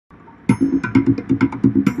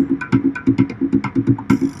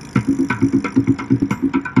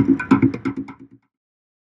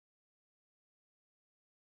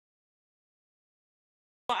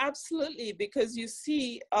Absolutely, because you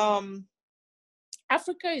see,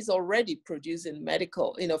 Africa is already producing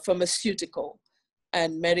medical, pharmaceutical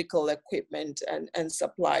and medical equipment and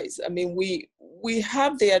supplies. I mean, we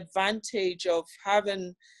have the advantage of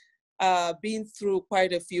having been through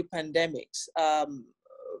quite a few pandemics,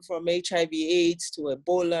 from HIV/AIDS to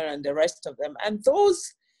Ebola and the rest of them. And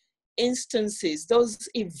those instances, those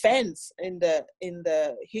events in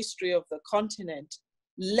the history of the continent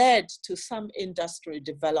led to some industry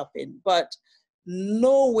developing, but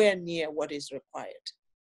nowhere near what is required,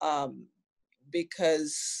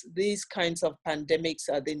 because these kinds of pandemics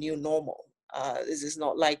are the new normal. This is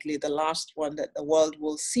not likely the last one that the world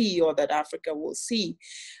will see or that Africa will see.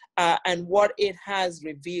 And what it has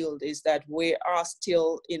revealed is that we are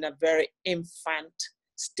still in a very infant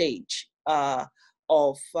stage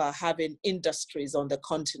of having industries on the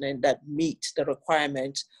continent that meet the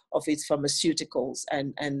requirement of its pharmaceuticals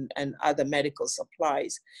and other medical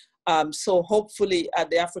supplies. So hopefully at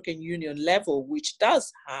the African Union level, which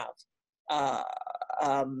does have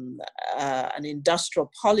an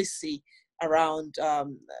industrial policy around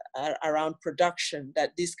production,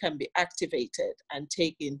 that this can be activated and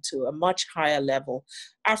taken to a much higher level.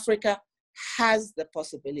 Africa has the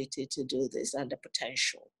possibility to do this and the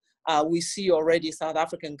potential. We see already South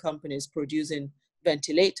African companies producing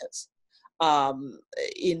ventilators.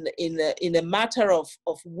 In a matter of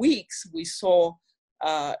weeks, we saw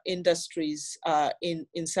industries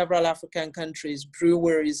in several African countries,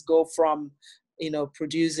 breweries go from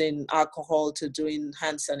producing alcohol to doing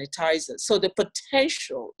hand sanitizer. So the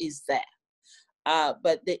potential is there,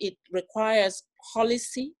 but it requires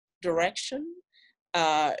policy direction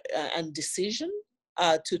and decision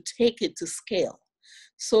to take it to scale,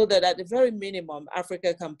 so that at the very minimum,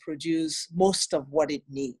 Africa can produce most of what it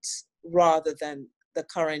needs, rather than the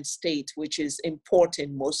current state, which is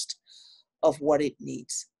importing most of what it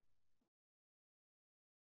needs.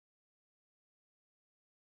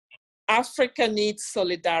 Africa needs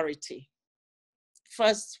solidarity,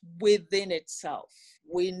 first within itself.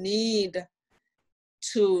 We need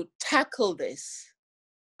to tackle this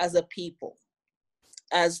as a people,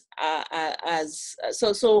 the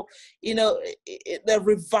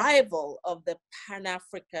revival of the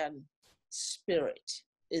Pan-African spirit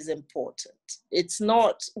is important.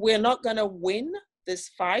 We're not going to win this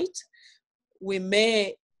fight. We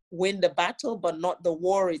may win the battle, but not the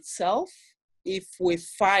war itself, if we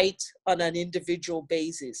fight on an individual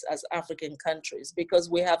basis as African countries, because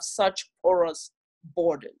we have such porous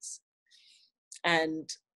borders. And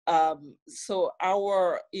so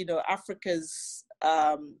Africa's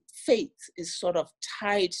faith is sort of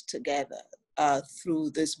tied together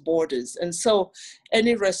through these borders. And so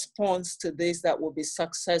any response to this that will be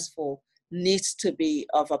successful needs to be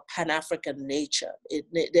of a Pan-African nature.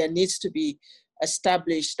 There needs to be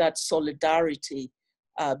established that solidarity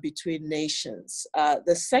between nations.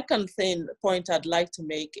 The second point I'd like to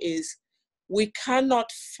make is we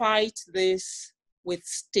cannot fight this with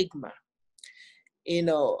stigma.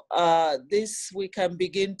 This we can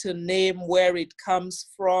begin to name where it comes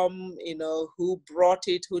from, who brought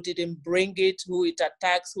it, who didn't bring it, who it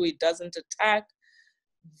attacks, who it doesn't attack.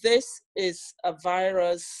 This is a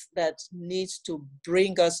virus that needs to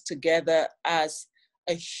bring us together as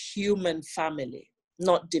a human family,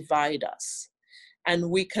 not divide us.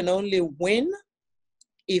 And we can only win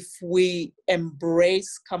if we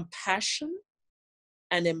embrace compassion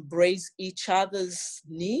and embrace each other's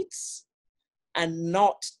needs and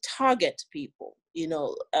not target people,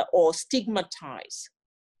 or stigmatize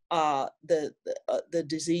the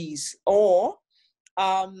disease, or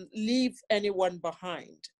leave anyone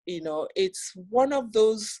behind. It's one of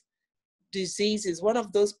those diseases, one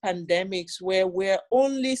of those pandemics where we're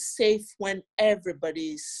only safe when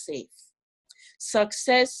everybody is safe.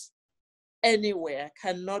 Success anywhere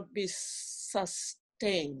cannot be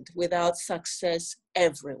sustained without success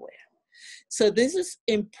everywhere. So this is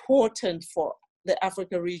important for the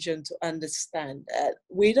Africa region to understand that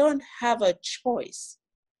we don't have a choice.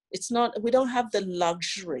 We don't have the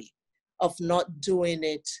luxury of not doing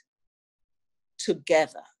it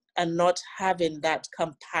together and not having that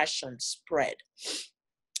compassion spread,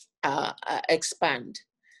 expand.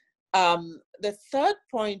 The third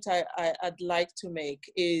point I'd like to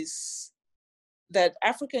make is that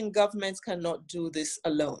African governments cannot do this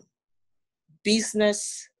alone.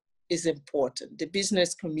 Business is important. The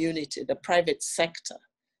business community, the private sector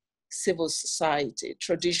civil society,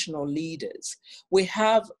 traditional leaders. We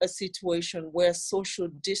have a situation where social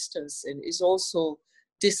distancing is also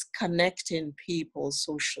disconnecting people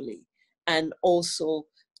socially and also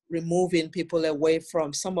removing people away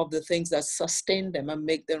from some of the things that sustain them and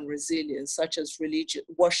make them resilient, such as religious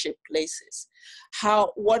worship places.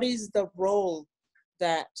 What is the role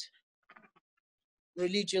that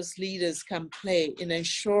religious leaders can play in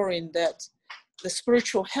ensuring that the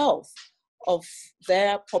spiritual health of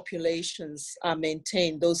their populations are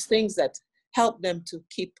maintained, those things that help them to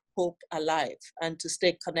keep hope alive and to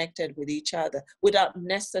stay connected with each other without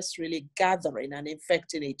necessarily gathering and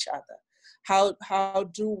infecting each other? How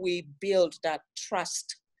do we build that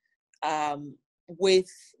trust with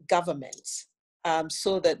governments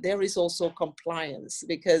so that there is also compliance?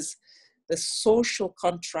 Because the social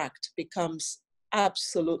contract becomes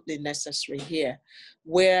absolutely necessary here,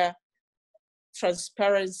 where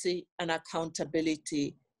transparency and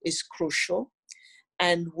accountability is crucial,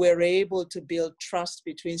 and we're able to build trust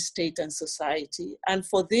between state and society. And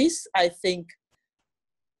for this, I think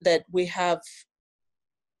that we have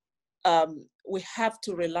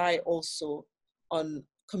to rely also on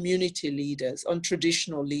community leaders, on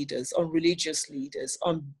traditional leaders, on religious leaders,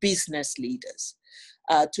 on business leaders,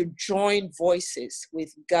 to join voices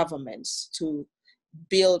with governments to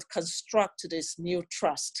construct this new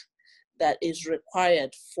trust that is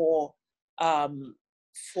required for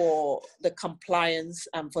the compliance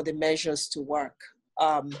and for the measures to work.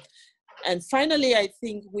 And finally, I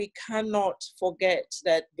think we cannot forget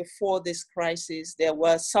that before this crisis, there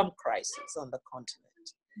were some crises on the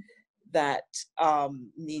continent that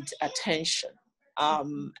need attention.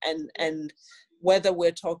 And whether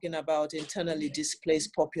we're talking about internally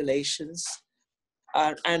displaced populations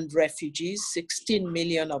and refugees, 16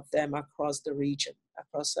 million of them across our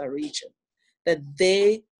region, that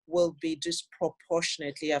they will be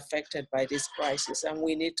disproportionately affected by this crisis. And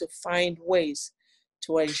we need to find ways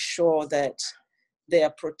to ensure that they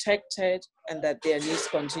are protected and that their needs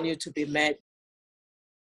continue to be met.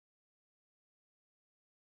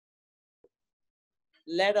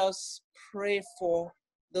 Let us pray for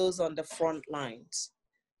those on the front lines,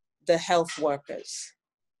 the health workers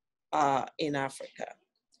in Africa,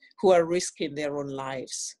 who are risking their own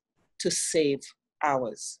lives to save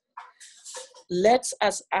ours. Let's,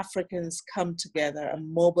 as Africans, come together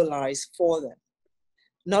and mobilize for them,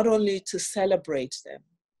 not only to celebrate them,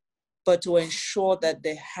 but to ensure that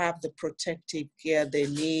they have the protective gear they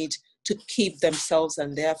need to keep themselves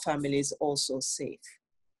and their families also safe.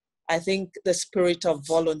 I think the spirit of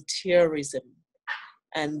volunteerism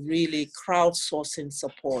and really crowdsourcing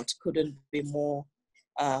support couldn't be more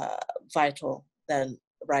vital than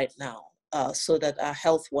right now, so that our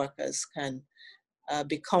health workers can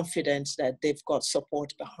be confident that they've got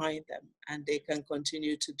support behind them and they can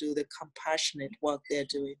continue to do the compassionate work they're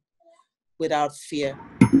doing without fear.